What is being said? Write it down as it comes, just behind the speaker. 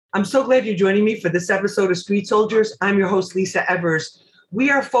I'm so glad you're joining me for this episode of Street Soldiers. I'm your host, Lisa Evers. We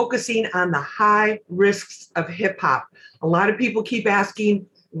are focusing on the high risks of hip hop. A lot of people keep asking,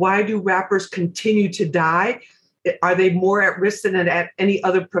 why do rappers continue to die? Are they more at risk than at any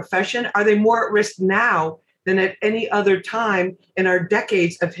other profession? Are they more at risk now than at any other time in our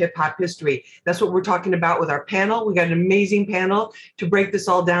decades of hip hop history? That's what we're talking about with our panel. We got an amazing panel to break this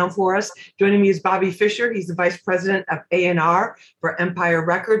all down for us. Joining me is Bobby Fischer. He's the Vice President of A&R for Empire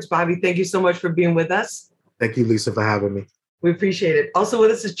Records. Bobby, thank you so much for being with us. Thank you, Lisa, for having me. We appreciate it. Also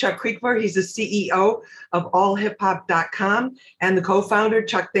with us is Chuck Creekmur. He's the CEO of allhiphop.com and the co-founder.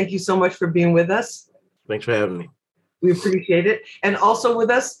 Chuck, thank you so much for being with us. Thanks for having me. We appreciate it. And also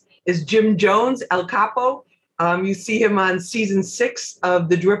with us is Jim Jones, El Capo. You see him on season 6 of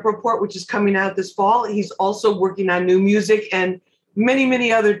The Drip Report, which is coming out this fall. He's also working on new music and many,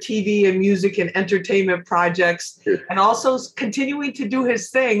 many other TV and music and entertainment projects, and also continuing to do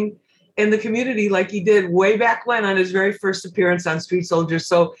his thing in the community like he did way back when on his very first appearance on Street Soldiers.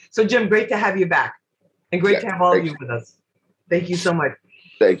 So Jim, great to have you back, and great to have all of you with us. Thank you so much.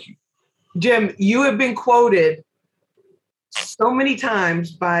 Thank you. Jim, you have been quoted so many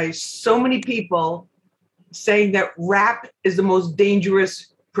times by so many people saying that rap is the most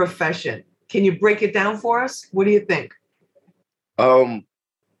dangerous profession. Can you break it down for us? What do you think? I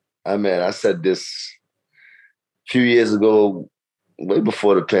said this a few years ago, way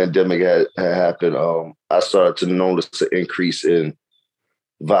before the pandemic had happened. I started to notice an increase in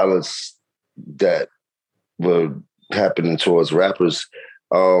violence that were happening towards rappers.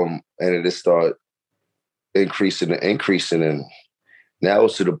 And it just started increasing. And now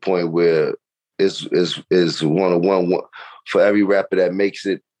it's to the point where is 1-on-1 for every rapper that makes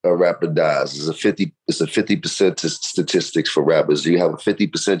it, a rapper dies. It's a 50% statistics for rappers. You have a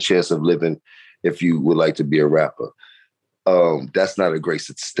 50% chance of living if you would like to be a rapper. That's not a great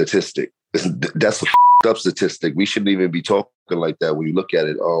statistic. That's a up statistic. We shouldn't even be talking like that when you look at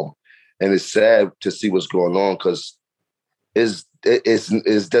it. And it's sad to see what's going on because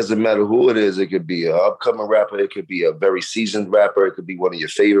it doesn't matter who it is. It could be an upcoming rapper. It could be a very seasoned rapper. It could be one of your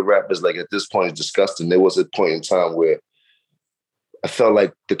favorite rappers. Like at this point, it's disgusting. There was a point in time where I felt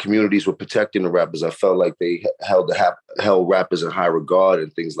like the communities were protecting the rappers. I felt like they held rappers in high regard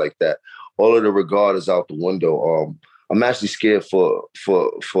and things like that. All of the regard is out the window. I'm actually scared for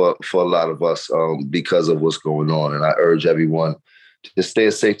a lot of us because of what's going on. And I urge everyone to stay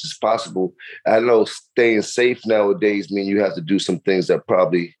as safe as possible. I know staying safe nowadays means you have to do some things that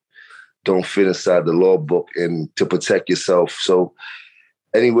probably don't fit inside the law book and to protect yourself. So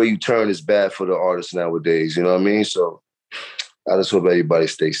anywhere you turn is bad for the artists nowadays. You know what I mean? So I just hope everybody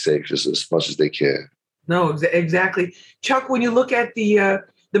stays safe just as much as they can. No, exactly. Chuck, when you look at the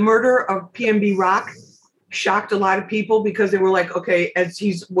murder of PNB Rock, shocked a lot of people because they were like, okay, as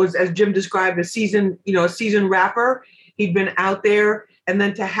Jim described, a seasoned rapper. He'd been out there, and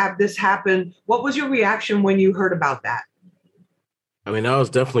then to have this happen, what was your reaction when you heard about that? I mean, I was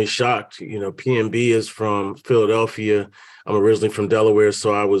definitely shocked. You know, PNB is from Philadelphia. I'm originally from Delaware,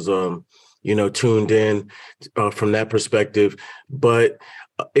 so I was, tuned in from that perspective. But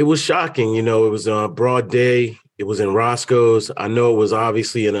it was shocking. You know, it was a broad day. It was in Roscoe's. I know it was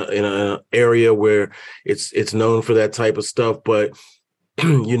obviously in an area where it's known for that type of stuff, but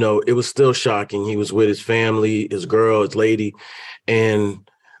it was still shocking. He was with his family, his girl, his lady, and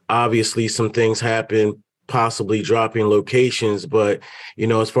obviously some things happened, possibly dropping locations. But,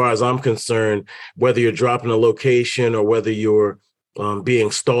 as far as I'm concerned, whether you're dropping a location or whether you're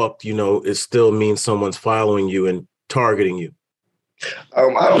being stalked, it still means someone's following you and targeting you.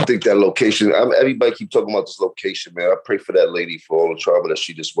 I don't think that location, everybody keep talking about this location, man. I pray for that lady for all the trauma that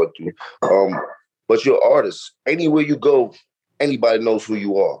she just went through. But you're an artist. Anywhere you go, anybody knows who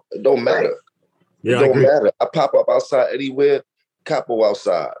you are. It don't matter. Yeah, it don't matter. I pop up outside anywhere, Capo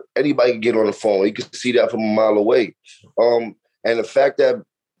outside. Anybody can get on the phone. You can see that from a mile away. And the fact that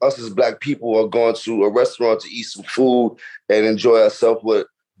us as Black people are going to a restaurant to eat some food and enjoy ourselves with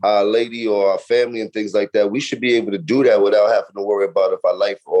our lady or our family and things like that, we should be able to do that without having to worry about if our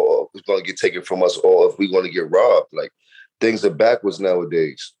life or is going to get taken from us or if we're going to get robbed. Like, things are backwards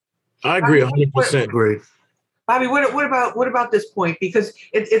nowadays. I agree, 100% agree. Bobby, what about this point? Because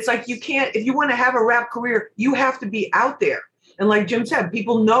it's like you can't, if you want to have a rap career, you have to be out there. And like Jim said,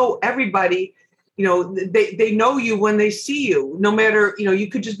 people know everybody. They know you when they see you. No matter, you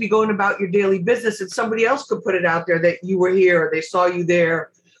could just be going about your daily business and somebody else could put it out there that you were here, or they saw you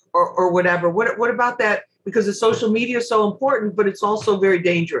there, or whatever. What about that? Because the social media is so important, but it's also very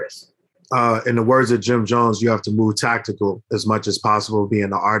dangerous. In the words of Jim Jones, you have to move tactical as much as possible being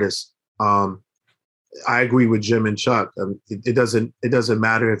an artist. I agree with Jim and Chuck. It doesn't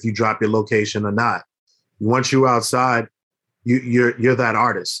matter if you drop your location or not. Once you're outside, you're that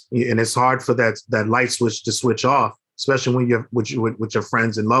artist, and it's hard for that light switch to switch off, especially when you're with your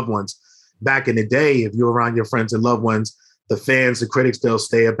friends and loved ones. Back in the day, if you're around your friends and loved ones, the fans, the critics, they'll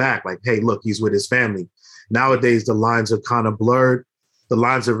stay aback. Like, hey, look, he's with his family. Nowadays, the lines are kind of blurred. The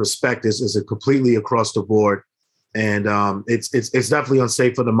lines of respect is completely across the board. And it's definitely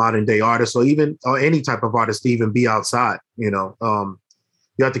unsafe for the modern day artist or any type of artist to even be outside. You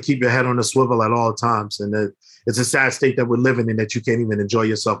have to keep your head on a swivel at all times. And it's a sad state that we're living in, that you can't even enjoy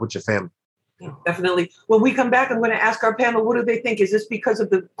yourself with your family. Yeah, definitely. When we come back, I'm going to ask our panel, what do they think? Is this because of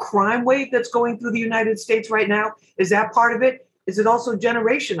the crime wave that's going through the United States right now? Is that part of it? Is it also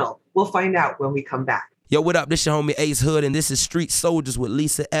generational? We'll find out when we come back. Yo, what up? This your homie Ace Hood, and this is Street Soldiers with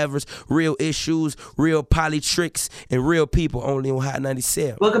Lisa Evers. Real issues, real politics, and real people only on Hot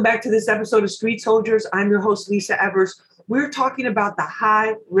 97. Welcome back to this episode of Street Soldiers. I'm your host, Lisa Evers. We're talking about the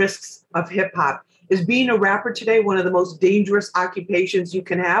high risks of hip hop. Is being a rapper today one of the most dangerous occupations you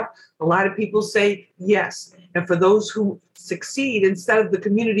can have? A lot of people say yes. And for those who succeed, instead of the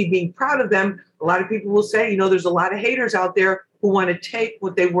community being proud of them, a lot of people will say, there's a lot of haters out there who want to take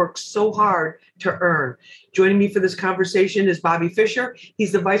what they work so hard to earn. Joining me for this conversation is Bobby Fischer.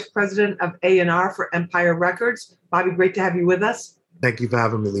 He's the Vice President of A&R for Empire Records. Bobby, great to have you with us. Thank you for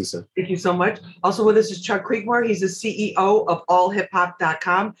having me, Lisa. Thank you so much. Also with us is Chuck Creekmore. He's the CEO of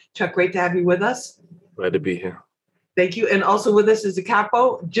allhiphop.com. Chuck, great to have you with us. Glad to be here. Thank you. And also with us is the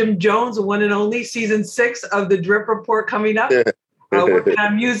capo, Jim Jones, the one and only, season 6 of the Drip Report coming up. Working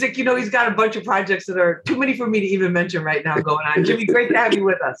on music. He's got a bunch of projects that are too many for me to even mention right now going on. Jimmy, great to have you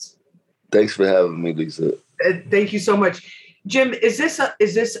with us. Thanks for having me, Lisa. Thank you so much. Jim, is this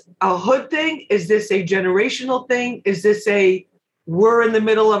a hood thing? Is this a generational thing? Is this we're in the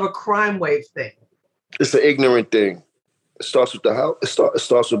middle of a crime wave thing? It's an ignorant thing. It starts with the house. It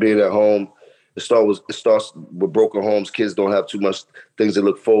starts with being at home. It starts with broken homes. Kids don't have too much things to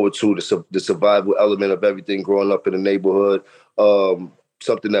look forward to. The survival element of everything growing up in the neighborhood.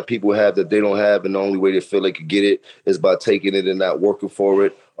 Something that people have that they don't have, and the only way they feel they could get it is by taking it and not working for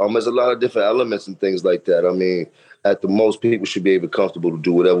it. There's a lot of different elements and things like that. I mean, at the most, people should be able to comfortable to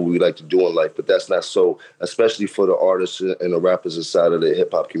do whatever we like to do in life, but that's not so, especially for the artists and the rappers inside of the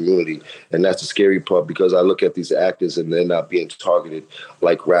hip hop community. And that's the scary part, because I look at these actors and they're not being targeted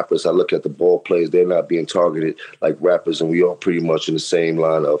like rappers. I look at the ball players, they're not being targeted like rappers, and we all pretty much in the same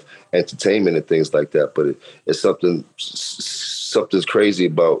line of entertainment and things like that. But it's something's crazy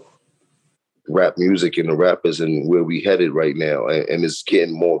about rap music and the rappers and where we headed right now. And it's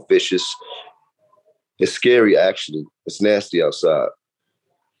getting more vicious. It's scary, actually. It's nasty outside.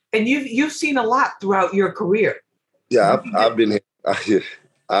 And you've seen a lot throughout your career. Yeah, I've been here.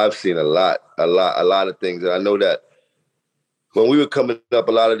 I've seen a lot of things. And I know that when we were coming up,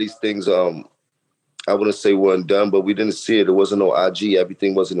 a lot of these things, I wouldn't say weren't done, but we didn't see it. There wasn't no IG.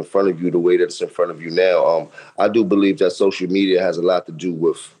 Everything wasn't in front of you the way that it's in front of you now. I do believe that social media has a lot to do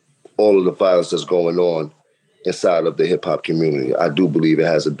with all of the violence that's going on inside of the hip hop community. I do believe it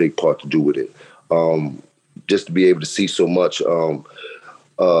has a big part to do with it. Just to be able to see so much,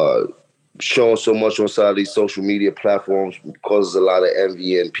 showing so much on side of these social media platforms causes a lot of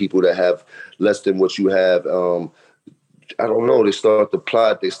envy, and people that have less than what you have, I don't know, they start to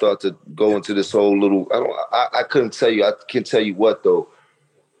plot, they start to go into this whole little, I couldn't tell you, I can tell you what though,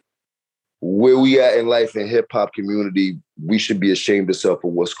 where we at in life in hip hop community, we should be ashamed of ourselves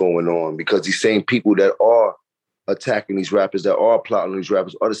for what's going on, because these same people that are attacking these rappers, that are plotting these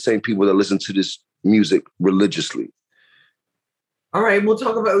rappers, are the same people that listen to this music religiously. All right, let's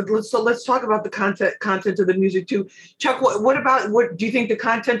talk about the content of the music too. Chuck, what do you think the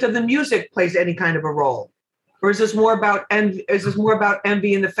content of the music plays any kind of a role? Or is this more about envy? Is this more about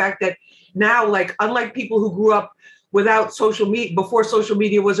envy and the fact that now, like, unlike people who grew up without social media, before social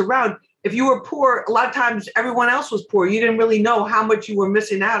media was around, if you were poor, a lot of times everyone else was poor. You didn't really know how much you were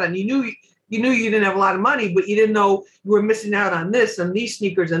missing out on. You knew you didn't have a lot of money, but you didn't know you were missing out on this and these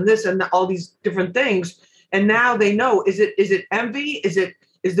sneakers and this and all these different things. And now they know. Is it envy? Is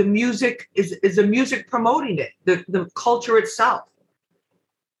the music promoting it? The culture itself?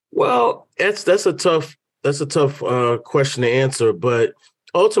 Well, that's a tough question to answer, but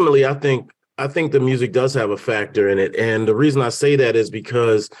ultimately, I think the music does have a factor in it, and the reason I say that is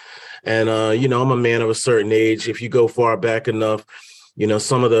because, and I'm a man of a certain age. If you go far back enough,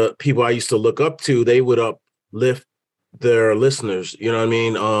 some of the people I used to look up to, they would uplift their listeners. You know what I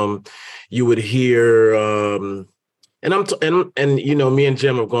mean? You would hear And and you know, me and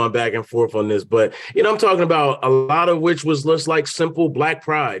Jim have gone back and forth on this, but you know, I'm talking about a lot of which was just like simple Black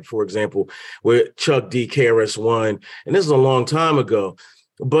Pride, for example, with Chuck D, KRS-One, and this is a long time ago.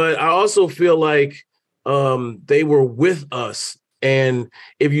 But I also feel like they were with us, and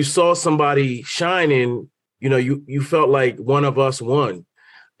if you saw somebody shining, you know, you felt like one of us won.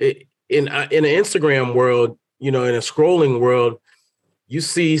 In an Instagram world, you know, in a scrolling world, you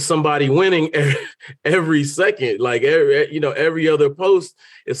see somebody winning every second, like every other post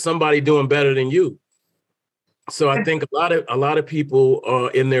is somebody doing better than you. So I think a lot of people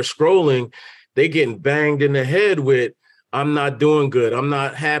in their scrolling, they getting banged in the head with, I'm not doing good, I'm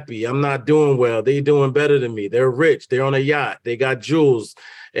not happy, I'm not doing well, they doing better than me, they're rich, they're on a yacht, they got jewels.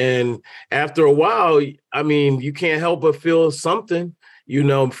 And after a while, I mean, you can't help but feel something. You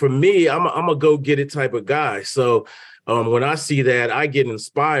know, for me, I'm a go get it type of guy. So when I see that, I get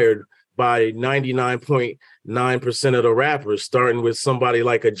inspired by 99.9% of the rappers, starting with somebody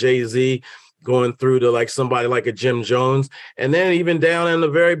like a Jay-Z, going through to like somebody like a Jim Jones, and then even down in the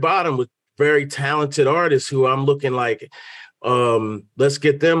very bottom with very talented artists who I'm looking like, let's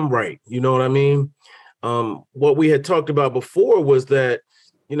get them right. You know what I mean? What we had talked about before was that,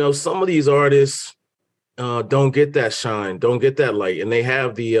 you know, some of these artists don't get that shine, don't get that light, and they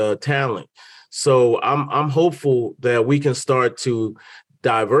have the talent. So I'm hopeful that we can start to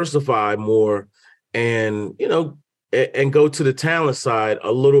diversify more, and you know, and go to the talent side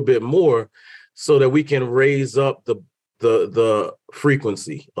a little bit more, so that we can raise up the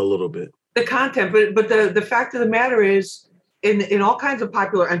frequency a little bit. The content, but the fact of the matter is, in all kinds of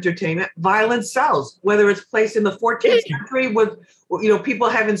popular entertainment, violence sells. Whether it's placed in the 14th century with, you know, people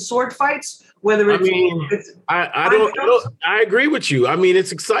having sword fights, whether it's, I agree with you. I mean,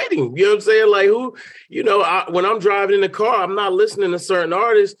 it's exciting. You know what I'm saying? Like when I'm driving in the car, I'm not listening to certain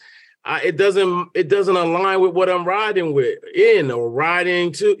artists. It doesn't align with what I'm riding or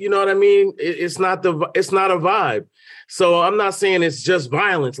riding to. You know what I mean? It's not a vibe. So I'm not saying it's just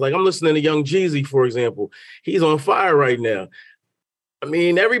violence. Like I'm listening to Young Jeezy, for example. He's on fire right now. I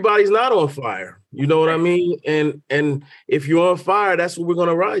mean, everybody's not on fire. You know what I mean? And if you're on fire, that's what we're going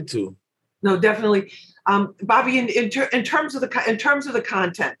to ride to. No, definitely. Bobby, in terms of the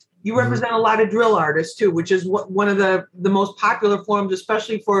content, you represent a lot of drill artists too, which is one of the most popular forms,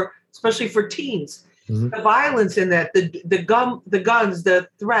 especially for teens. Mm-hmm. The violence in that, the guns, the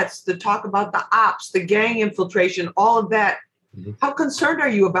threats, the talk about the ops, the gang infiltration, all of that. Mm-hmm. How concerned are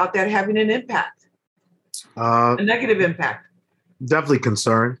you about that having an impact, a negative impact? Definitely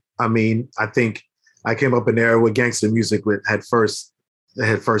concerned. I mean, I think I came up in an era where gangster music had first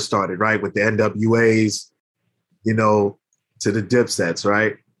started, right? With the NWAs, you know, to the Dipsets,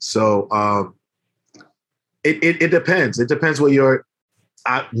 right? So it depends. It depends what you're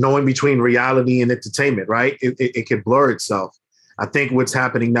knowing between reality and entertainment, right? It can blur itself. I think what's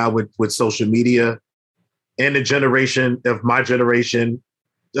happening now with social media and the generation of my generation,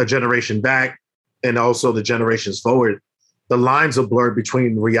 a generation back, and also the generations forward, the lines are blurred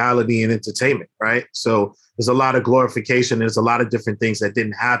between reality and entertainment, right? So there's a lot of glorification. There's a lot of different things that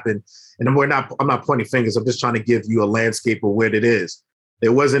didn't happen. And I'm not pointing fingers. I'm just trying to give you a landscape of where it is.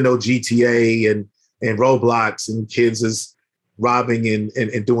 There wasn't no GTA and Roblox and kids is robbing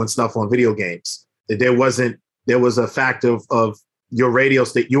and doing stuff on video games. There was a fact of your radio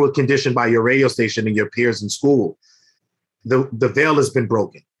station. You were conditioned by your radio station and your peers in school. The veil has been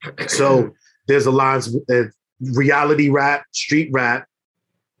broken. So there's a lines, reality rap, street rap,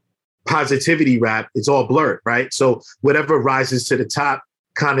 positivity rap, it's all blurred, right? So whatever rises to the top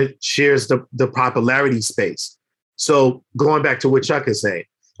kind of shares the popularity space. So going back to what Chuck is saying,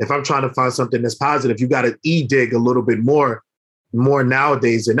 if I'm trying to find something that's positive, you got to dig a little bit more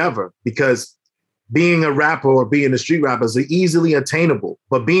nowadays than ever, because being a rapper or being a street rapper is easily attainable,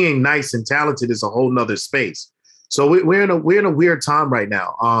 but being nice and talented is a whole nother space. So we're in a weird time right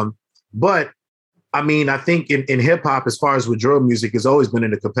now. But I mean, I think in hip hop, as far as with drill music, has always been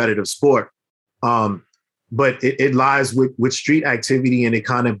in a competitive sport. But it lies with street activity, and it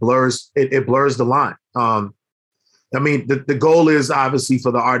kind of blurs the line. I mean, the goal is obviously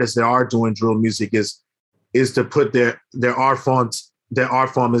for the artists that are doing drill music is to put their art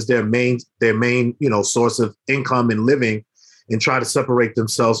form as their main source of income and living, and try to separate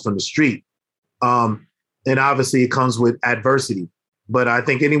themselves from the street. And obviously it comes with adversity. But I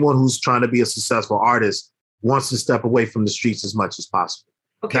think anyone who's trying to be a successful artist wants to step away from the streets as much as possible.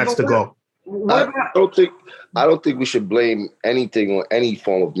 Okay, that's the goal. I don't think we should blame anything on any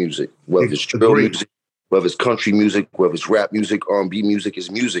form of music, whether it's drill music, whether it's country music, whether it's rap music, R&B music. It's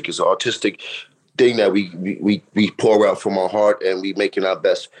music. It's artistic. thing that we pour out from our heart, and we making our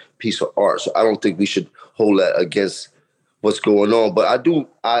best piece of art. So I don't think we should hold that against what's going on. But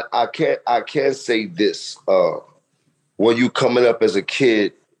I can't say this. When you coming up as a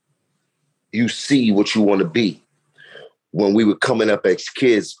kid, you see what you want to be. When we were coming up as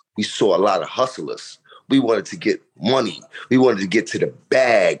kids, we saw a lot of hustlers. We wanted to get money. We wanted to get to the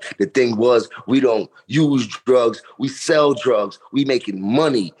bag. The thing was, we don't use drugs. We sell drugs. We making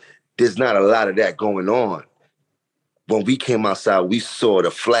money. There's not a lot of that going on. When we came outside, we saw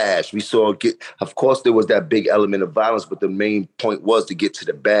the flash. Of course, there was that big element of violence, but the main point was to get to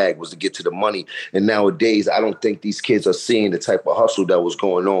the bag, was to get to the money. And nowadays, I don't think these kids are seeing the type of hustle that was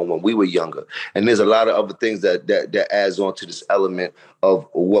going on when we were younger. And there's a lot of other things that adds on to this element of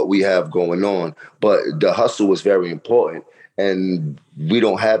what we have going on. But the hustle was very important. And we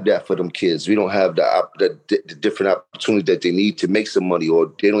don't have that for them kids. We don't have the different opportunities that they need to make some money,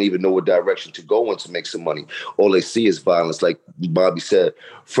 or they don't even know what direction to go in to make some money. All they see is violence. Like Bobby said,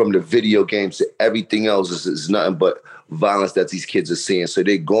 from the video games to everything else is nothing but violence that these kids are seeing. So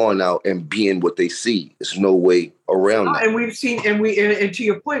they're going out and being what they see. There's no way around that. And we've seen, and to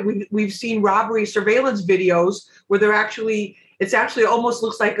your point, we've seen robbery surveillance videos where it actually almost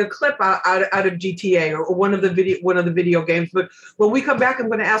looks like a clip out of GTA or one of the video games. But when we come back, I'm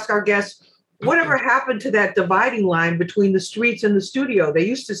going to ask our guests, whatever happened to that dividing line between the streets and the studio? They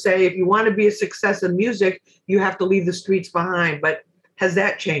used to say, if you want to be a success in music, you have to leave the streets behind. But has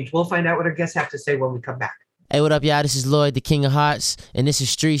that changed? We'll find out what our guests have to say when we come back. Hey, what up, y'all? This is Lloyd, the King of Hearts, and this is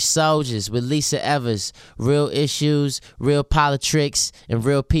Street Soldiers with Lisa Evers. Real issues, real politics, and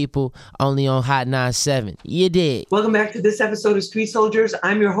real people, only on Hot 97. You dig? Welcome back to this episode of Street Soldiers.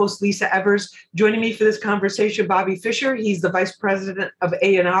 I'm your host, Lisa Evers. Joining me for this conversation, Bobby Fischer. He's the Vice President of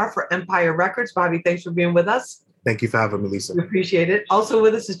A&R for Empire Records. Bobby, thanks for being with us. Thank you for having me, Lisa. We appreciate it. Also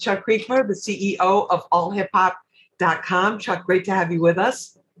with us is Chuck Creekmur, the CEO of allhiphop.com. Chuck, great to have you with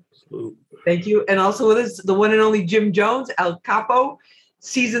us. Thank you. And also with us, the one and only Jim Jones, El Capo.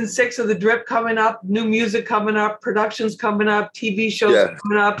 Season 6 of The Drip coming up, new music coming up, productions coming up, TV shows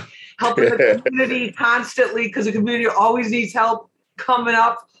coming up, helping the community constantly, because the community always needs help coming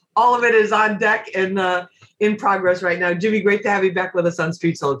up. All of it is on deck and in progress right now. Jimmy, great to have you back with us on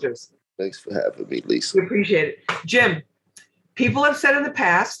Street Soldiers. Thanks for having me, Lisa. We appreciate it. Jim, people have said in the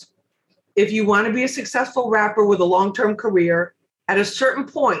past, if you want to be a successful rapper with a long-term career, at a certain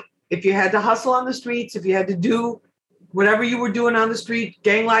point, if you had to hustle on the streets, if you had to do whatever you were doing on the street,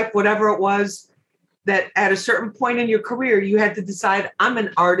 gang life, whatever it was, that at a certain point in your career, you had to decide, I'm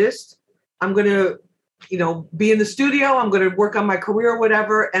an artist. I'm going to, be in the studio. I'm going to work on my career or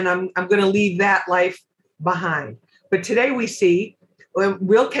whatever. And I'm going to leave that life behind. But today we see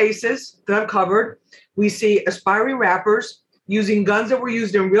real cases that I've covered. We see aspiring rappers using guns that were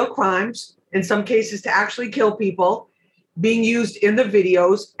used in real crimes, in some cases to actually kill people, being used in the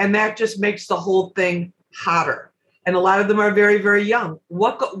videos, and that just makes the whole thing hotter. And a lot of them are very, very young.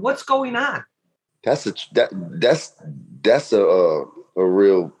 What's going on? That's a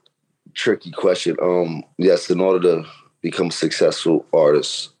real tricky question. Yes, in order to become a successful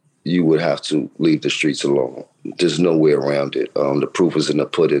artist, you would have to leave the streets alone. There's no way around it. The proof is in the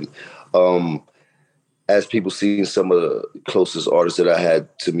pudding. As people see, some of the closest artists that I had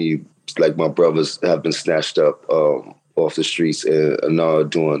to me, like my brothers, have been snatched up off the streets and are now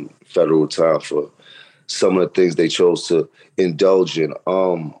doing federal time for some of the things they chose to indulge in.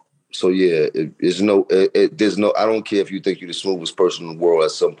 So yeah, there's no. I don't care if you think you're the smoothest person in the world.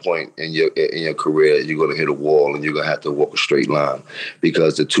 At some point in your career, you're going to hit a wall and you're going to have to walk a straight line,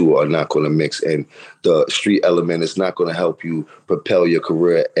 because the two are not going to mix. And the street element is not going to help you propel your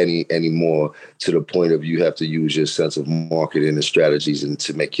career anymore, to the point of you have to use your sense of marketing and strategies and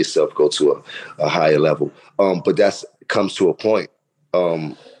to make yourself go to a higher level. But that comes to a point.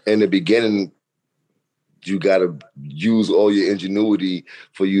 In the beginning, you got to use all your ingenuity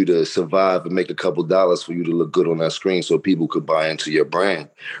for you to survive and make a couple dollars for you to look good on that screen so people could buy into your brand.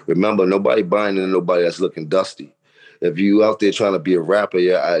 Remember, nobody buying into nobody that's looking dusty. If you out there trying to be a rapper,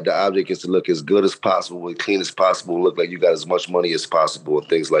 the object is to look as good as possible, as clean as possible, look like you got as much money as possible and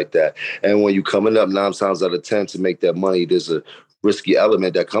things like that. And when you coming up 9 times out of 10 to make that money, there's a risky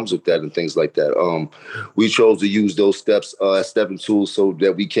element that comes with that and things like that. We chose to use those steps as stepping tools so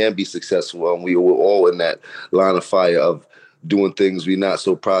that we can be successful. We were all in that line of fire of doing things we're not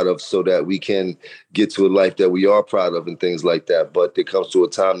so proud of so that we can get to a life that we are proud of and things like that. But there comes to a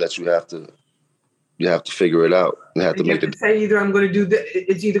time that you have to figure it out and have to make it. Say either I'm going to do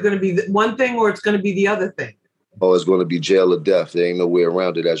it's either going to be one thing or it's going to be the other thing. Oh, it's going to be jail or death. There ain't no way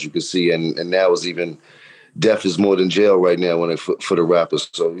around it, as you can see. And now it's even death is more than jail right now for the rappers.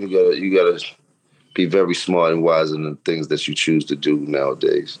 So you gotta be very smart and wise in the things that you choose to do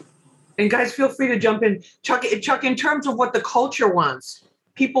nowadays. And guys, feel free to jump in. Chuck, in terms of what the culture wants,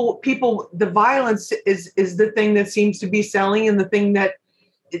 people, the violence is the thing that seems to be selling and the thing that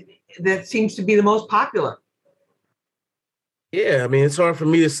seems to be the most popular. Yeah, I mean, it's hard for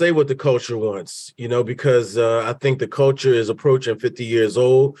me to say what the culture wants, because I think the culture is approaching 50 years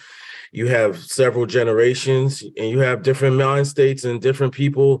old. You have several generations and you have different mind states and different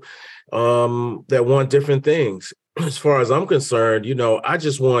people that want different things. As far as I'm concerned, I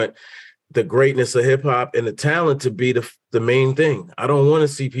just want the greatness of hip hop and the talent to be the main thing. I don't want to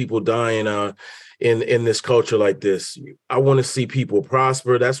see people dying in this culture like this. I want to see people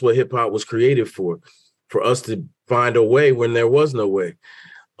prosper. That's what hip hop was created for us to find a way when there was no way.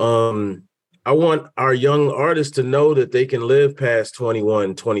 I want our young artists to know that they can live past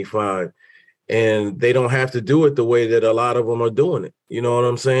 21, 25, and they don't have to do it the way that a lot of them are doing it. You know what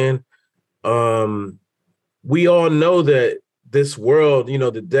I'm saying? We all know that this world,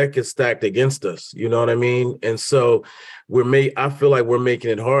 the deck is stacked against us. You know what I mean? And so I feel like we're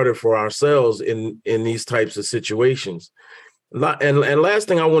making it harder for ourselves in these types of situations. And last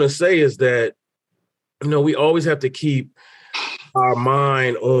thing I want to say is that, we always have to keep our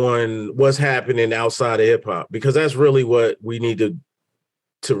mind on what's happening outside of hip hop, because that's really what we need to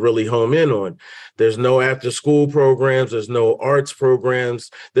really home in on. There's no after school programs. There's no arts programs.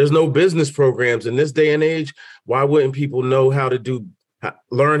 There's no business programs in this day and age. Why wouldn't people know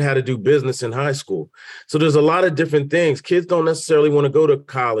learn how to do business in high school? So there's a lot of different things. Kids don't necessarily want to go to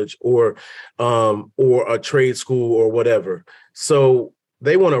college or a trade school or whatever. So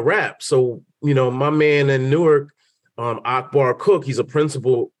they want to rap. So, my man in Newark, Akbar Cook, he's a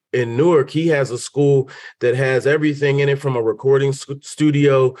principal in Newark. He has a school that has everything in it, from a recording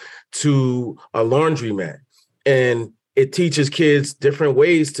studio to a laundromat. And it teaches kids different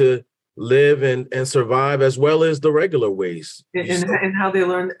ways to live and survive, as well as the regular ways. And how they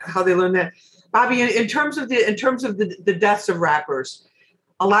learn that. Bobby, in terms of the deaths of rappers,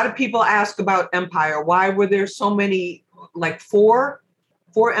 a lot of people ask about Empire. Why were there so many, like four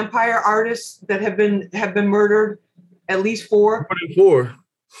Empire artists that have been murdered? At least four? More than four.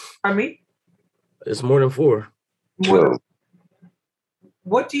 Pardon me? It's more than four.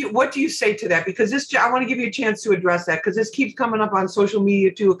 What do you say to that? Because I want to give you a chance to address that, because this keeps coming up on social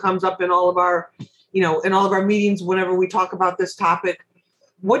media too. It comes up in all of our, in all of our meetings whenever we talk about this topic.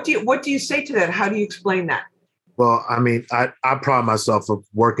 What do you say to that? How do you explain that? Well, I mean, I pride myself of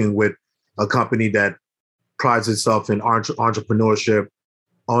working with a company that prides itself in entrepreneurship,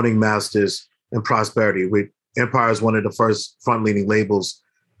 owning masters, and prosperity. Empire is one of the first front-leaning labels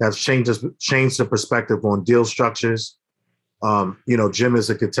that's changed the perspective on deal structures. Jim is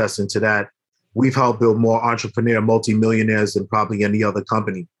a contestant to that. We've helped build more entrepreneur multimillionaires than probably any other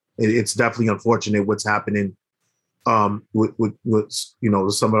company. It's definitely unfortunate what's happening with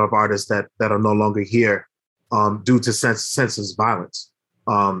some of our artists that are no longer here due to senseless violence.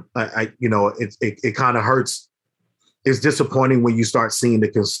 It kind of hurts. It's disappointing when you start seeing the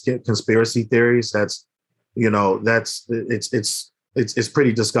conspiracy theories. It's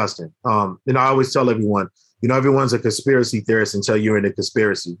pretty disgusting. I always tell everyone, everyone's a conspiracy theorist until you're in a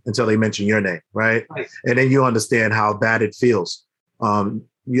conspiracy, until they mention your name, right? And then you understand how bad it feels. And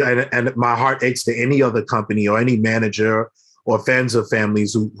my heart aches to any other company or any manager or fans of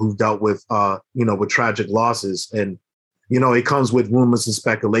families who've dealt with, with tragic losses. And, it comes with rumors and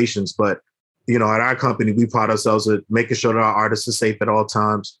speculations. But, at our company, we pride ourselves at making sure that our artists are safe at all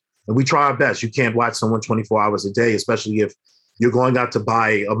times. And we try our best. You can't watch someone 24 hours a day, especially if you're going out to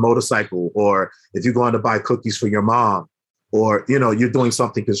buy a motorcycle, or if you're going to buy cookies for your mom, or, you're doing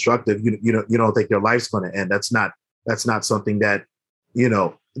something constructive. You don't think your life's going to end. That's not something that,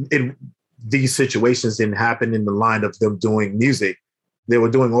 these situations didn't happen in the line of them doing music. They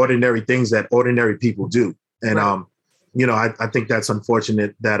were doing ordinary things that ordinary people do. And, right. I think that's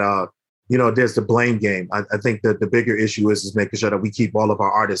unfortunate that, there's the blame game. I think that the bigger issue is making sure that we keep all of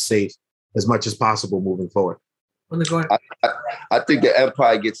our artists safe as much as possible moving forward. I think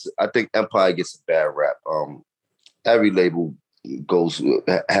Empire gets a bad rap. Every label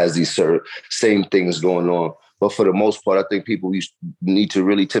has these same things going on, but for the most part, I think people need to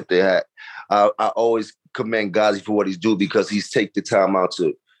really tip their hat. I always commend Ghazi for what he's doing, because he's take the time out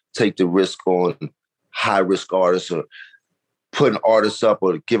to take the risk on high risk artists, or putting artists up,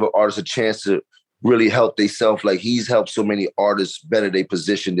 or give an artist a chance to really help themselves. Like, he's helped so many artists better their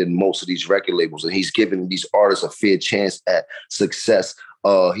position than most of these record labels. And he's giving these artists a fair chance at success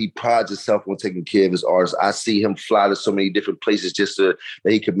He prides himself on taking care of his artists. I see him fly to so many different places just so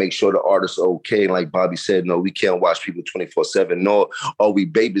that he could make sure the artists are okay. And like Bobby said, no, we can't watch people 24/7, nor are we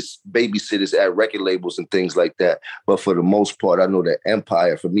babysitters at record labels and things like that. But for the most part, I know that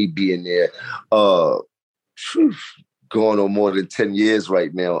Empire, for me being there, going on more than 10 years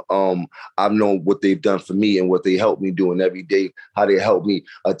right now. I've known what they've done for me and what they help me doing every day, how they help me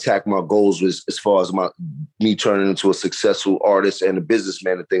attack my goals as far as me turning into a successful artist and a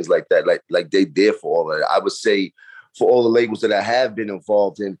businessman and things like that. Like they there for all of that. I would say for all the labels that I have been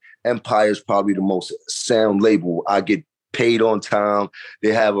involved in, Empire is probably the most sound label. I get paid on time.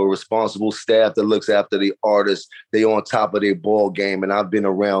 They have a responsible staff that looks after the artists. They on top of their ball game. And I've been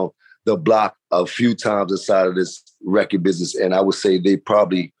around the block a few times inside of this record business, and I would say they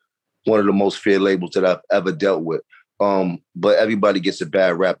probably one of the most fair labels that I've ever dealt with. But everybody gets a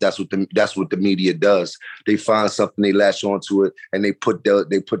bad rap. That's what the media does. They find something, they latch onto it, and they put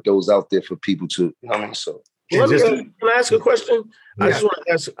those out there for people to. You know what I mean? So. Can I ask a question? Yeah. I just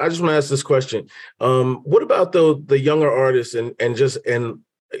want to ask this question. What about the younger artists and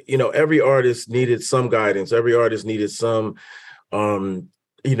every artist needed some guidance. Every artist needed some.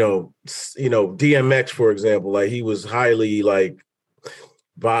 DMX, for example, like he was highly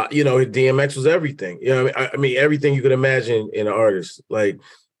DMX was everything. I mean, everything you could imagine in an artist,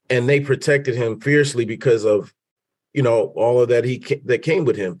 and they protected him fiercely because of, all of that that came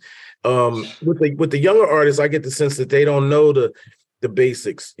with him. With the younger artists, I get the sense that they don't know the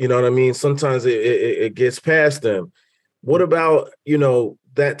basics. You know what I mean? Sometimes it gets past them. What about,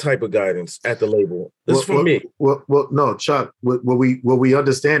 that type of guidance at the label? This is for me. Well, no, Chuck. What we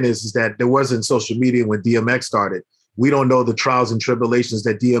understand is that there wasn't social media when DMX started. We don't know the trials and tribulations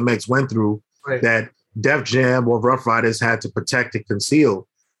that DMX went through, right, that Def Jam or Rough Riders had to protect and conceal.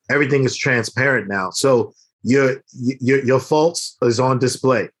 Everything is transparent now. So your faults is on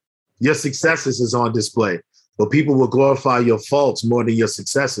display. Your successes is on display. But people will glorify your faults more than your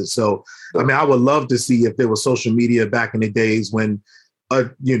successes. So, I mean, I would love to see if there was social media back in the days when I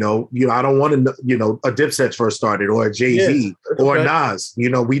don't want to, a Dipset first started, or a Jay-Z, or Nas.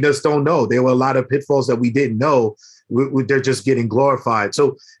 We just don't know. There were a lot of pitfalls that we didn't know. They're just getting glorified.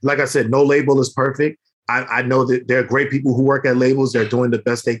 So, like I said, no label is perfect. I know that there are great people who work at labels. They're doing the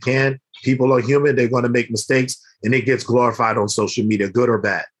best they can. People are human. They're going to make mistakes, and it gets glorified on social media, good or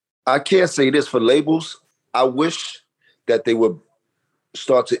bad. I can't say this for labels. I wish that they would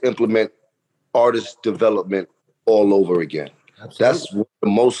start to implement artist development all over again. Absolutely. That's one of the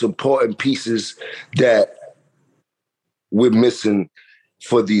most important pieces that we're missing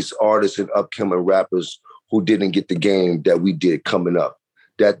for these artists and upcoming rappers who didn't get the game that we did coming up.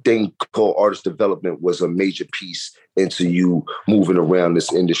 That thing called artist development was a major piece into you moving around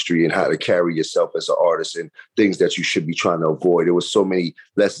this industry and how to carry yourself as an artist and things that you should be trying to avoid. There was so many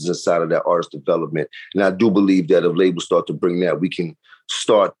lessons inside of that artist development. And I do believe that if labels start to bring that, we can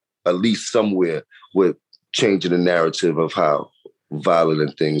start at least somewhere with changing the narrative of how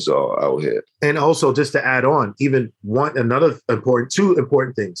violent things are out here. And also, just to add on, two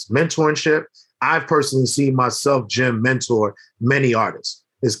important things: mentorship. I've personally seen myself, Jim, mentor many artists.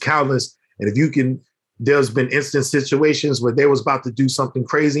 There's countless, and there's been instant situations where they was about to do something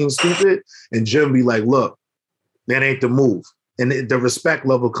crazy and stupid, and Jim be like, "Look, that ain't the move." And the respect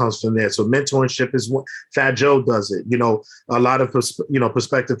level comes from there. So mentorship is what Fat Joe does it. A lot of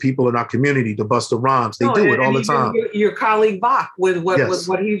prospective people in our community, the Busta Rhymes, they do it all the time. Your colleague Vok with what he's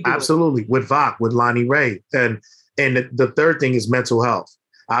doing. Absolutely, with Vok, with Lonnie Ray, and the third thing is mental health.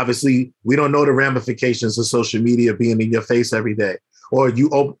 Obviously, we don't know the ramifications of social media being in your face every day, or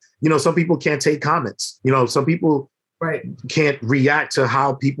some people can't take comments. Some people can't react to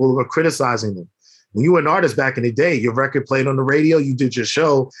how people are criticizing them. When you were an artist back in the day, your record played on the radio, you did your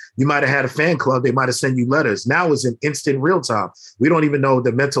show, you might have had a fan club, they might have sent you letters. Now it's in instant real time. We don't even know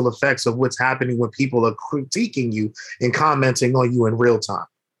the mental effects of what's happening when people are critiquing you and commenting on you in real time.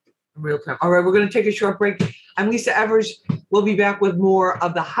 All right, we're going to take a short break. I'm Lisa Evers. We'll be back with more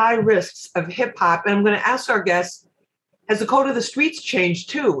of the high risks of hip hop. And I'm going to ask our guests, has the code of the streets changed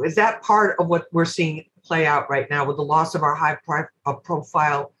too? Is that part of what we're seeing play out right now with the loss of our high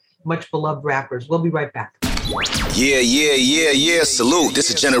profile, much beloved rappers? We'll be right back. Yeah. Salute. This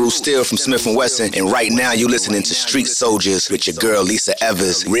is General Steele from Smith & Wesson, and right now you're listening to Street Soldiers with your girl Lisa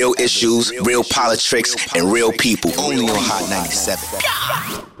Evers. Real issues, real politics, and real people. Only on Hot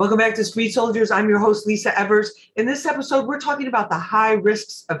 97. Welcome back to Street Soldiers. I'm your host, Lisa Evers. In this episode, we're talking about the high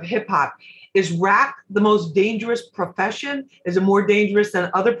risks of hip hop. Is rap the most dangerous profession? Is it more dangerous than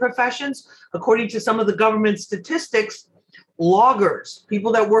other professions? According to some of the government statistics, loggers,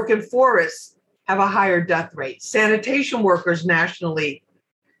 people that work in forests, have a higher death rate. Sanitation workers nationally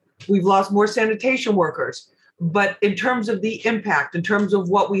We've lost more sanitation workers. But in terms of the impact, in terms of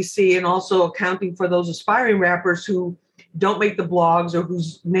what we see, and also accounting for those aspiring rappers who don't make the blogs or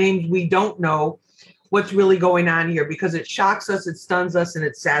whose names we don't know, what's really going on here, because it shocks us, it stuns us, and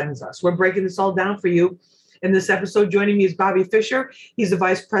it saddens us. We're breaking this all down for you. In this episode, joining me is Bobby Fischer. He's the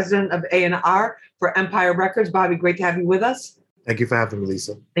Vice President of A&R for Empire Records. Bobby, great to have you with us. Thank you for having me,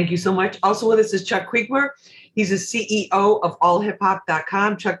 Lisa. Thank you so much. Also with us is Chuck Creekmur. He's the CEO of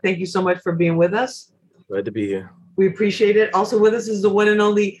allhiphop.com. Chuck, thank you so much for being with us. Glad to be here. We appreciate it. Also with us is the one and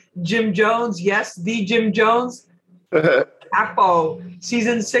only Jim Jones. Yes, the Jim Jones. Apo.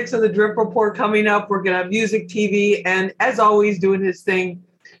 Season 6 of the Drip Report coming up. We're going to have music, TV, and as always, doing his thing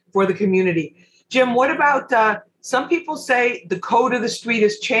for the community. Jim, what about some people say the code of the street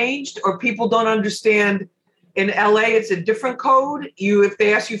has changed, or people don't understand in LA it's a different code. If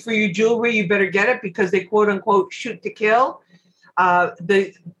they ask you for your jewelry, you better get it because they quote unquote shoot to kill.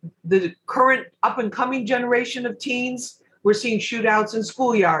 The current up and coming generation of teens, we're seeing shootouts in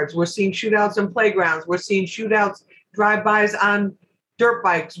schoolyards. We're seeing shootouts in playgrounds. We're seeing shootouts, drive-bys on dirt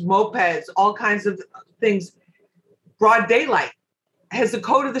bikes, mopeds, all kinds of things. Broad daylight. Has the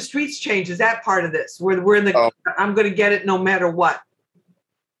code of the streets changed? Is that part of this? We're in the, I'm going to get it no matter what.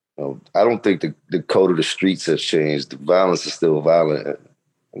 I don't think the code of the streets has changed. The violence is still violent.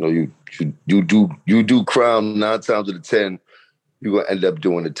 You know, you do crime 9 times out of 10, you're going to end up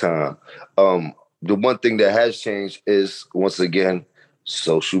doing the time. The one thing that has changed is, once again,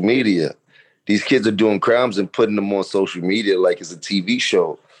 social media. These kids are doing crimes and putting them on social media like it's a TV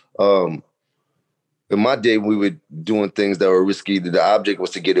show. In my day, we were doing things that were risky. The object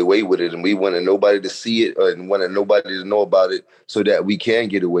was to get away with it, and we wanted nobody to see it and wanted nobody to know about it so that we can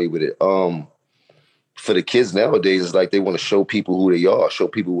get away with it. For the kids nowadays, it's like they want to show people who they are, show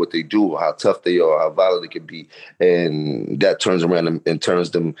people what they do, how tough they are, how violent they can be, and that turns around and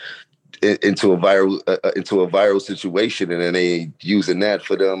turns them into a viral situation, and then they using that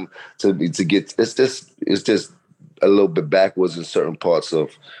for them to get. It's just a little bit backwards in certain parts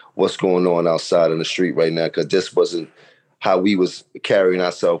of what's going on outside in the street right now, because this wasn't how we was carrying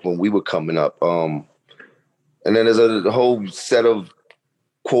ourselves when we were coming up. And then there's a whole set of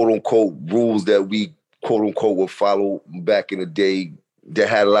quote unquote rules that we quote unquote would follow back in the day that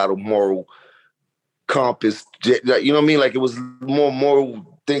had a lot of moral compass. You know what I mean? Like it was more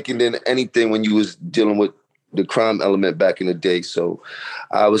moral thinking than anything when you was dealing with the crime element back in the day. So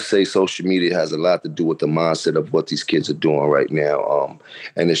I would say social media has a lot to do with the mindset of what these kids are doing right now.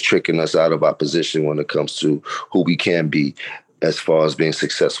 And it's tricking us out of our position when it comes to who we can be as far as being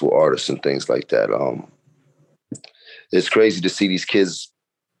successful artists and things like that. It's crazy to see these kids,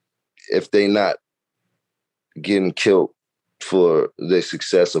 if they're not getting killed for their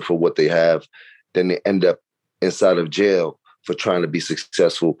success or for what they have, then they end up inside of jail for trying to be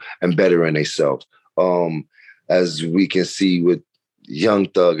successful and bettering themselves. As we can see with Young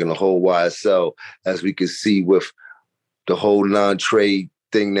Thug and the whole YSL, as we can see with the whole non-trade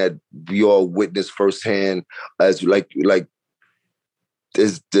thing that we all witnessed firsthand, as like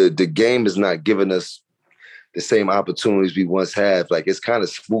the game is not giving us the same opportunities we once had. Like it's kind of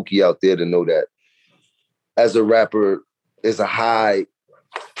spooky out there to know that as a rapper, there's a high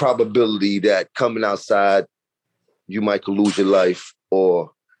probability that coming outside, you might could lose your life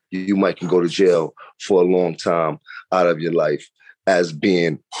or you might can go to jail for a long time out of your life as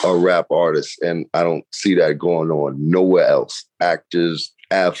being a rap artist. And I don't see that going on nowhere else. Actors,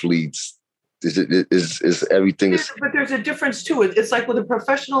 athletes, is everything. But there's a difference too. It's like with the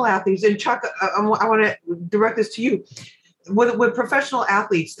professional athletes, and Chuck, I want to direct this to you. With professional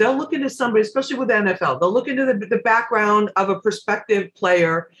athletes, they'll look into somebody, especially with the NFL, they'll look into the background of a prospective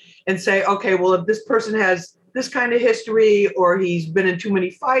player and say, okay, well, if this person has this kind of history, or he's been in too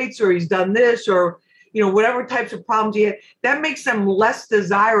many fights, or he's done this, or, you know, whatever types of problems he had, that makes them less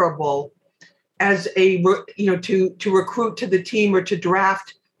desirable as a, you know, to recruit to the team or to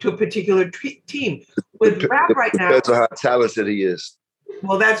draft to a particular team. With rap right now, depends on how talented he is.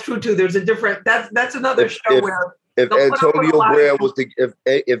 Well, that's true too. There's a different. That's another show where if Antonio Brown was to,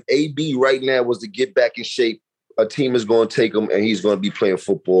 if AB right now was to get back in shape, a team is going to take him, and he's going to be playing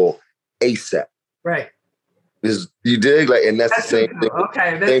football ASAP. Right. You dig? Like, and that's the same thing.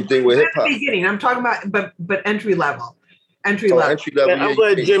 Okay. Same thing with hip hop. Beginning. I'm talking about, but entry level. Entry level. Yeah, I'm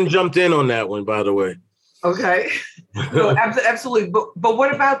glad Jim jumped in on that one, by the way. Okay. No, absolutely. But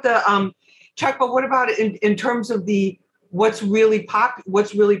what about the Chuck? But what about in terms of the what's really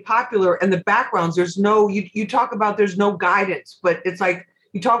popular and the backgrounds? There's no. You talk about there's no guidance, but it's like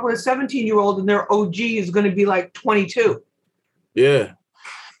you talk with a 17-year-old and their OG is going to be like 22. Yeah.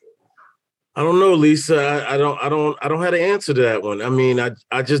 I don't know, Lisa. I don't have an answer to that one. I mean,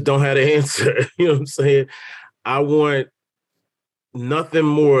 I just don't have an answer. You know what I'm saying? I want nothing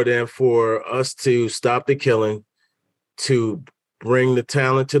more than for us to stop the killing, to bring the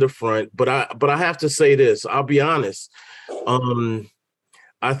talent to the front. But I have to say this. I'll be honest.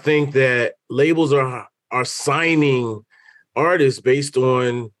 I think that labels are signing artists based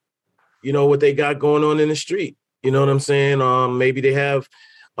on, you know, what they got going on in the street. You know what I'm saying? Maybe they have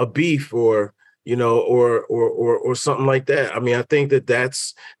a beef or, you know, or something like that. I mean, I think that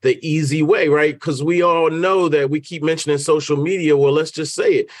that's the easy way, right? Because we all know that we keep mentioning social media. Well, let's just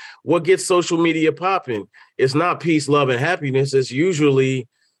say it. What gets social media popping? It's not peace, love, and happiness. It's usually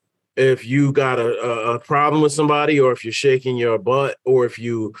if you got a problem with somebody, or if you're shaking your butt, or if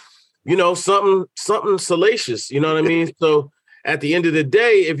you know, something salacious, you know what I mean? So at the end of the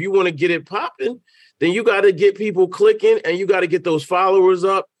day, if you want to get it popping, then you got to get people clicking, and you got to get those followers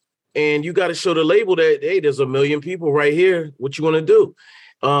up, and you got to show the label that, hey, there's 1 million people right here. What you want to do?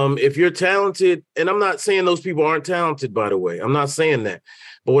 If you're talented, and I'm not saying those people aren't talented, by the way, I'm not saying that.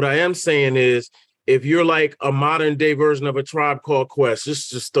 But what I am saying is, if you're like a modern day version of A Tribe Called Quest,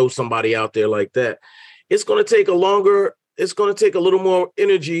 just throw somebody out there like that, it's going to take a little more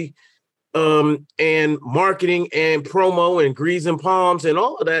energy, and marketing and promo and grease and palms and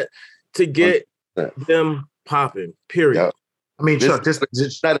all of that to get them popping, period. Yeah. I mean, Chuck,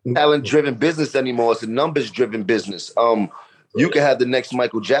 it's not a talent-driven business anymore. It's a numbers-driven business. You can have the next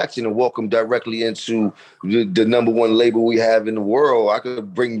Michael Jackson and walk him directly into the number one label we have in the world. I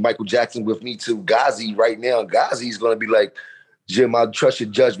could bring Michael Jackson with me to Ghazi right now. Ghazi's going to be like, Jim, I trust your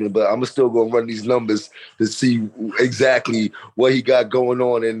judgment, but I'm still going to run these numbers to see exactly what he got going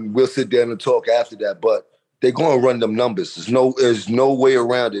on, and we'll sit down and talk after that. But they're going to run them numbers. There's no way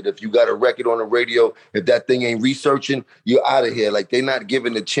around it. If you got a record on the radio, if that thing ain't researching, you're out of here. Like, they're not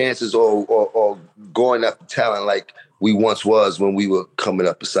giving the chances or going after talent like we once was when we were coming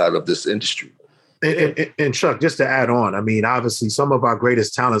up inside of this industry. And Chuck, just to add on, I mean, obviously some of our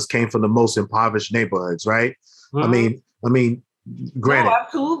greatest talents came from the most impoverished neighborhoods, right? Mm-hmm. I mean, granted. No,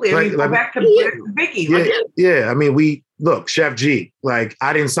 absolutely. I mean, go back to Biggie. Yeah. I mean, look, Chef G, like,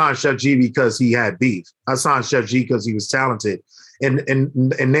 I didn't sign Chef G because he had beef. I signed Chef G because he was talented. And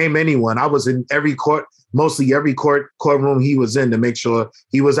name anyone. I was in mostly every courtroom he was in to make sure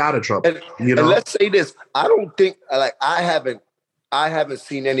he was out of trouble. And let's say this. I don't think, like, I haven't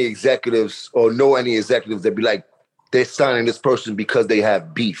seen any executives or know any executives that be like, they're signing this person because they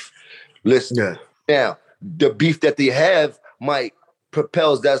have beef. Listen, now, the beef that they have might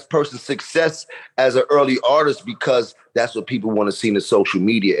propels that person's success as an early artist, because that's what people want to see in the social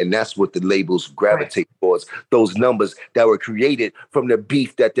media. And that's what the labels gravitate towards, those numbers that were created from the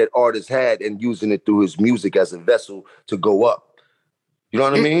beef that artist had, and using it through his music as a vessel to go up. You know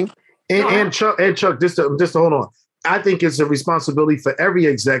what I mean? And Chuck, just to hold on. I think it's a responsibility for every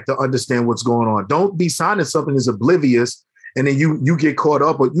exec to understand what's going on. Don't be signing something that's oblivious, and then you get caught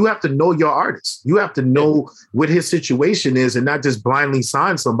up. But you have to know your artist. You have to know what his situation is, and not just blindly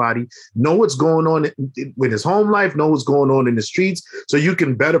sign somebody. Know what's going on with his home life. Know what's going on in the streets, so you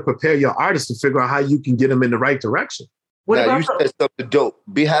can better prepare your artist to figure out how you can get them in the right direction. Now, you said something dope.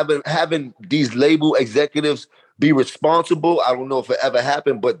 Be having these label executives be responsible. I don't know if it ever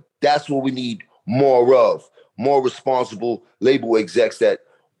happened, but that's what we need more of. More responsible label execs that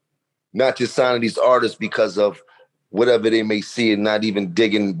not just signing these artists because of whatever they may see, and not even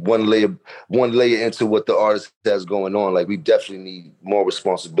digging one layer into what the artist has going on. Like, we definitely need more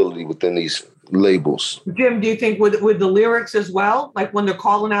responsibility within these labels. Jim, do you think with the lyrics as well? Like, when they're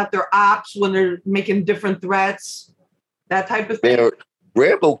calling out their ops, when they're making different threats, that type of thing?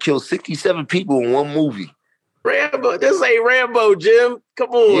 Rambo killed 67 people in one movie. Rambo, this ain't Rambo, Jim.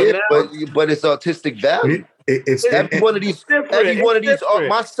 Come on. Yeah, but it's artistic value. It's every one of these.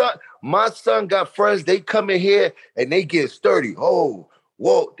 My son got friends. They come in here and they get sturdy. Oh,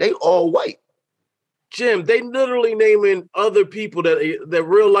 whoa, they all white. Jim, they literally naming other people that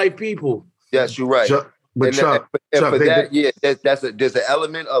real life people. Yes, you're right. There's an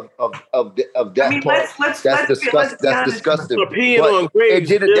element of that. I mean, part. That's disgusting.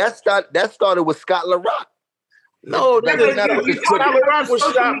 That started with Scott LaRock. No, Scott LaRock was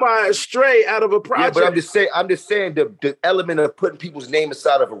shot by a stray out of a project. Yeah, but I'm just saying the element of putting people's name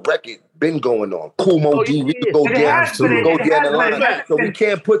inside of a record been going on. Kool Moe Dee, we can go down the line. So we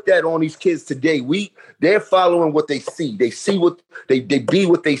can't put that on these kids today. They're following what they see. They see what they be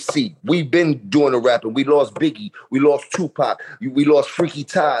what they see. We've been doing the rapping. We lost Biggie. We lost Tupac. We lost Freaky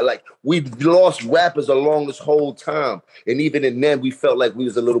Tah. Like, we've lost rappers along this whole time. And even in then, we felt like we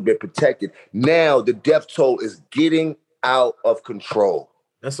was a little bit protected. Now the death toll is getting out of control.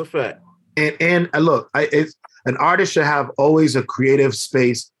 That's a fact. And look, an artist should have always a creative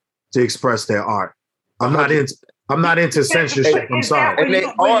space to express their art. I'm not into censorship. I'm sorry. And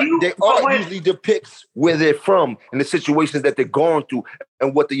their art usually depicts where they're from and the situations that they're going through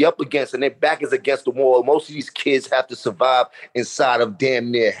and what they're up against, and their back is against the wall. Most of these kids have to survive inside of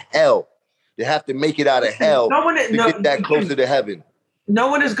damn near hell. They have to make it out of hell to get that closer to heaven. No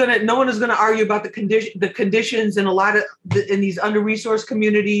one is gonna argue about the conditions in a lot of in these under-resourced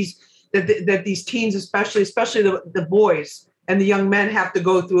communities that these teens, especially the boys and the young men, have to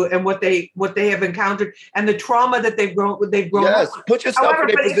go through, and what they have encountered, and the trauma that they've grown yes, up with. Put yourself in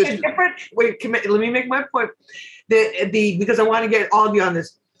their position. Wait, let me make my point. Because I want to get all of you on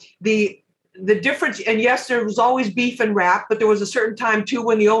this. The difference, and yes, there was always beef and rap, but there was a certain time too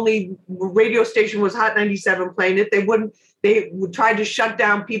when the only radio station was Hot 97 playing it. They would try to shut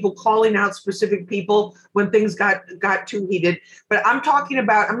down people calling out specific people when things got too heated. But I'm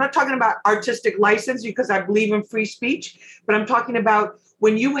not talking about artistic license, because I believe in free speech, but I'm talking about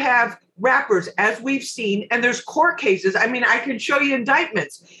when you have rappers, as we've seen, and there's court cases. I mean, I can show you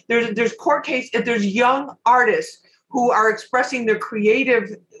indictments. There's court cases. There's young artists who are expressing their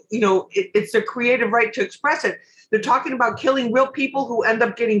creative, it's their creative right to express it. They're talking about killing real people who end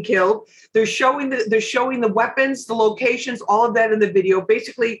up getting killed. They're showing the weapons, the locations, all of that in the video,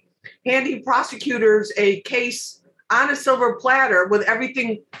 basically handing prosecutors a case on a silver platter with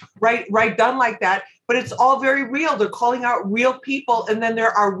everything right done like that. But it's all very real. They're calling out real people, and then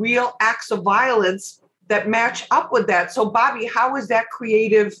there are real acts of violence that match up with that. So, Bobby, how is that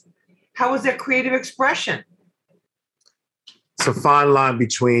creative expression? It's a fine line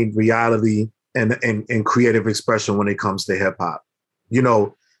between reality and creative expression when it comes to hip hop.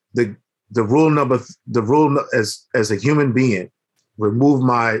 The rule as a human being, remove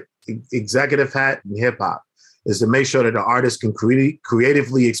my executive hat in hip hop, is to make sure that the artists can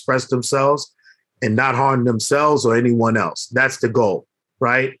creatively express themselves and not harm themselves or anyone else. That's the goal,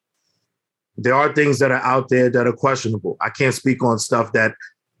 right? There are things that are out there that are questionable. I can't speak on stuff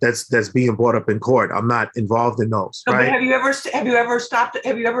that's being brought up in court. I'm not involved in those. No, right? But have you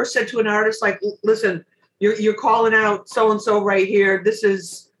ever said to an artist, like, listen, you're calling out so and so right here. This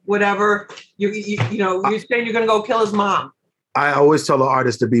is whatever. You're saying you're going to go kill his mom. I always tell the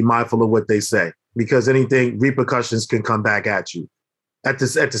artist to be mindful of what they say, because repercussions can come back at you. At the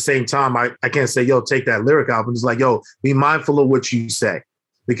same time, I can't say, yo, take that lyric out. But it's like, yo, be mindful of what you say,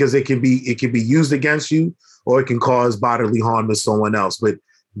 because it can be used against you, or it can cause bodily harm to someone else. But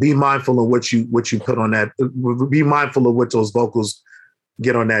be mindful of what you put on that. Be mindful of what those vocals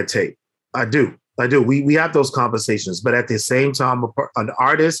get on that tape. I do. We have those conversations, but at the same time, an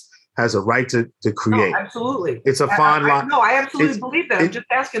artist has a right to create. No, absolutely. It's a fine line. No, I absolutely believe that. I'm just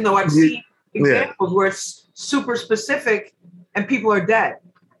asking, though. I've seen examples where it's super specific and people are dead.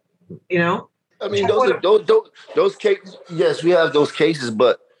 I mean, those cases. Yes, we have those cases,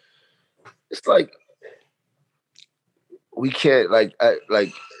 but it's like, we can't,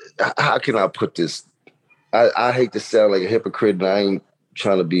 how can I put this? I hate to sound like a hypocrite, and I ain't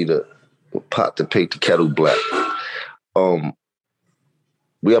trying to be the pot to paint the kettle black.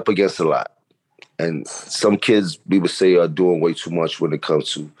 We up against a lot. And some kids, we would say, are doing way too much when it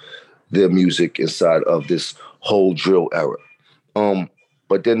comes to their music inside of this whole drill era.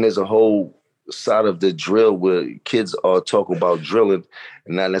 But then there's a whole side of the drill where kids are talking about drilling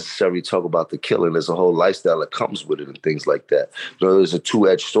and not necessarily talk about the killing. There's a whole lifestyle that comes with it and things like that. There's a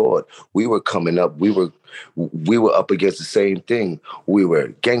two-edged sword. We were coming up. We were up against the same thing. We were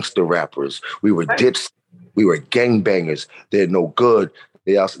gangster rappers. We were dips. We were gangbangers. They're no good.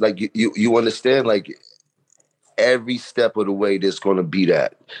 They also, like, you understand, like, every step of the way there's going to be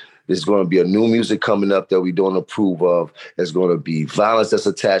that. There's going to be a new music coming up that we don't approve of. There's going to be violence that's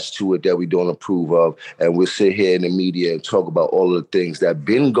attached to it that we don't approve of. And we'll sit here in the media and talk about all of the things that have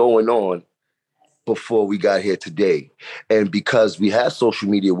been going on before we got here today. And because we have social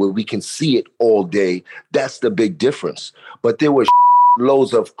media where we can see it all day, that's the big difference. But there was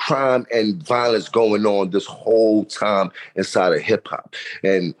loads of crime and violence going on this whole time inside of hip hop.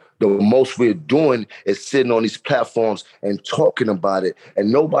 And the most we're doing is sitting on these platforms and talking about it,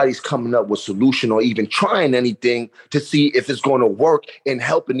 and nobody's coming up with a solution or even trying anything to see if it's going to work in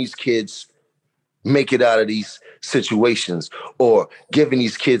helping these kids make it out of these situations, or giving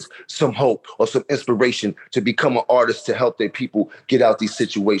these kids some hope or some inspiration to become an artist to help their people get out these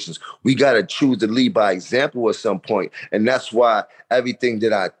situations. We got to choose to lead by example at some point. And that's why everything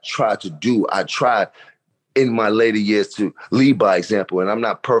that I try to do, I tried in my later years to lead by example. And I'm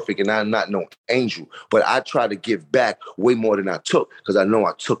not perfect and I'm not no angel, but I try to give back way more than I took, because I know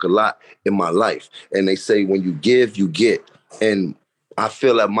I took a lot in my life. And they say when you give, you get. And I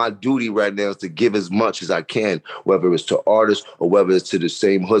feel like my duty right now is to give as much as I can, whether it's to artists or whether it's to the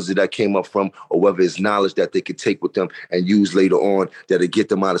same hoods that I came up from, or whether it's knowledge that they could take with them and use later on that'll get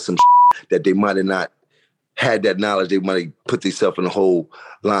them out of some that they might have not had that knowledge. They might have put themselves in a whole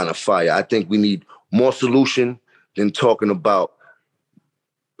line of fire. I think we need more solution than talking about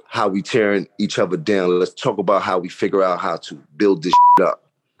how we tearing each other down. Let's talk about how we figure out how to build this up.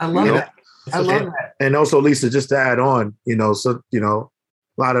 I love that. I love that. And also, Lisa, just to add on, a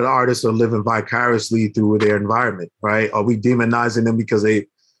lot of the artists are living vicariously through their environment, right? Are we demonizing them because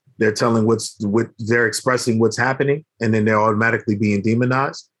they're telling they're expressing what's happening, and then they're automatically being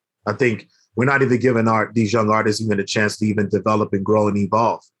demonized? I think we're not even giving these young artists even a chance to even develop and grow and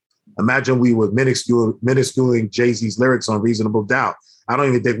evolve. Imagine we were minusculing Jay-Z's lyrics on Reasonable Doubt. I don't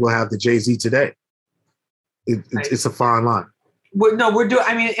even think we'll have the Jay-Z today. It's a fine line. We're doing.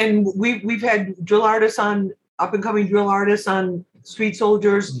 I mean, and we've had drill artists on, up and coming drill artists on Street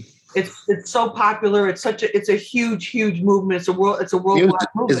Soldiers. It's so popular. It's a huge movement. It's a worldwide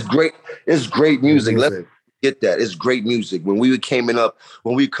movement. It's great. It's great music. Let's get that. It's great music. When we were coming up,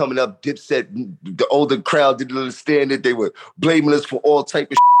 Dipset, the older crowd didn't understand it. They were blaming us for all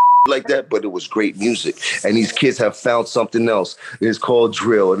type of like that, but it was great music. And these kids have found something else. It's called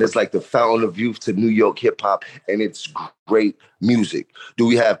drill, and it's like the fountain of youth to New York hip hop, and it's great music. Do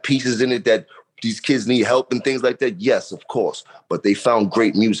we have pieces in it that these kids need help and things like that? Yes, of course. But they found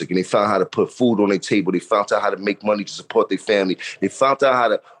great music, and they found how to put food on their table. They found out how to make money to support their family. They found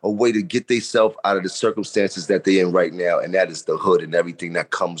out a way to get themselves out of the circumstances that they're in right now, and that is the hood and everything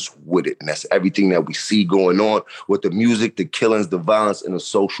that comes with it. And that's everything that we see going on with the music, the killings, the violence, and the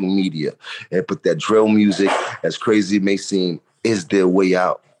social media. And but that drill music, as crazy it may seem, is their way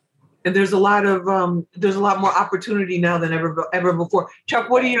out. And there's a lot more opportunity now than ever before.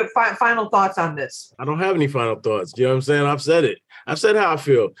 Chuck, what are your final thoughts on this? I don't have any final thoughts. You know what I'm saying? I've said it. I've said how I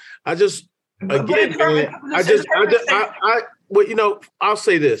feel. I'll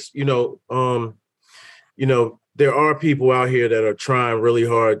say this. There are people out here that are trying really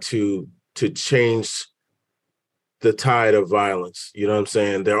hard to change the tide of violence. You know what I'm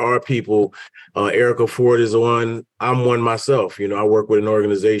saying? There are people, Erica Ford is one. I'm one myself. I work with an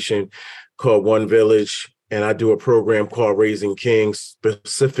organization called One Village, and I do a program called Raising Kings,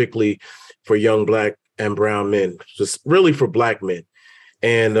 specifically for young Black and brown men, just really for Black men.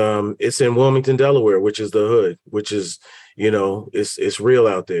 And it's in Wilmington, Delaware, which is the hood, which is, it's real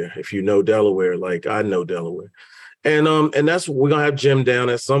out there. If you know Delaware, like I know Delaware. And that's, we're going to have Jim down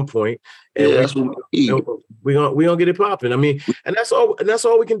at some point. And we're gonna get it popping. I mean, and that's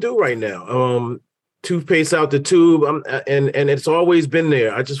all we can do right now. Toothpaste out the tube, and it's always been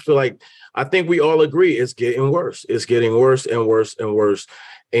there. I just feel like, I think we all agree it's getting worse. It's getting worse and worse and worse.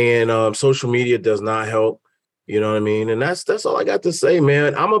 And social media does not help. You know what I mean? And that's all I got to say,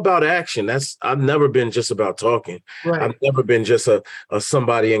 man. I'm about action. I've never been just about talking. Right. I've never been just a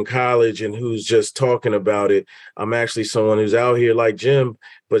somebody in college and who's just talking about it. I'm actually someone who's out here like Jim,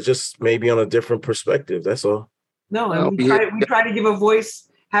 but just maybe on a different perspective. That's all. No, and we try to give a voice,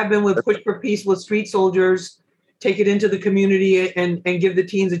 have been with Push for Peace with Street Soldiers, take it into the community and give the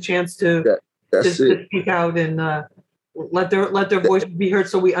teens a chance to speak out and let their voice be heard,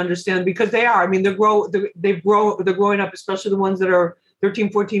 so we understand, because they are. I mean, they're growing up, especially the ones that are 13,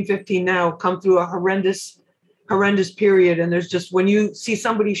 14, 15 now, come through a horrendous period. And there's just, when you see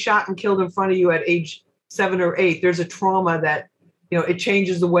somebody shot and killed in front of you at age 7 or 8, there's a trauma that, it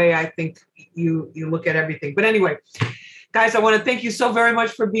changes the way I think you look at everything. But anyway, guys, I want to thank you so very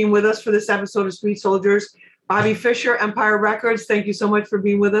much for being with us for this episode of Street Soldiers. Bobby Fischer, Empire Records, thank you so much for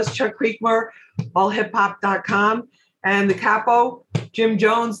being with us. Chuck Creekmur, allhiphop.com. And the Capo, Jim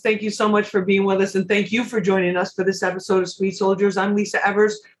Jones, thank you so much for being with us. And thank you for joining us for this episode of Street Soldiers. I'm Lisa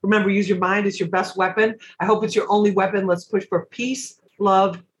Evers. Remember, use your mind. It's your best weapon. I hope it's your only weapon. Let's push for peace,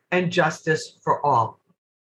 love, and justice for all.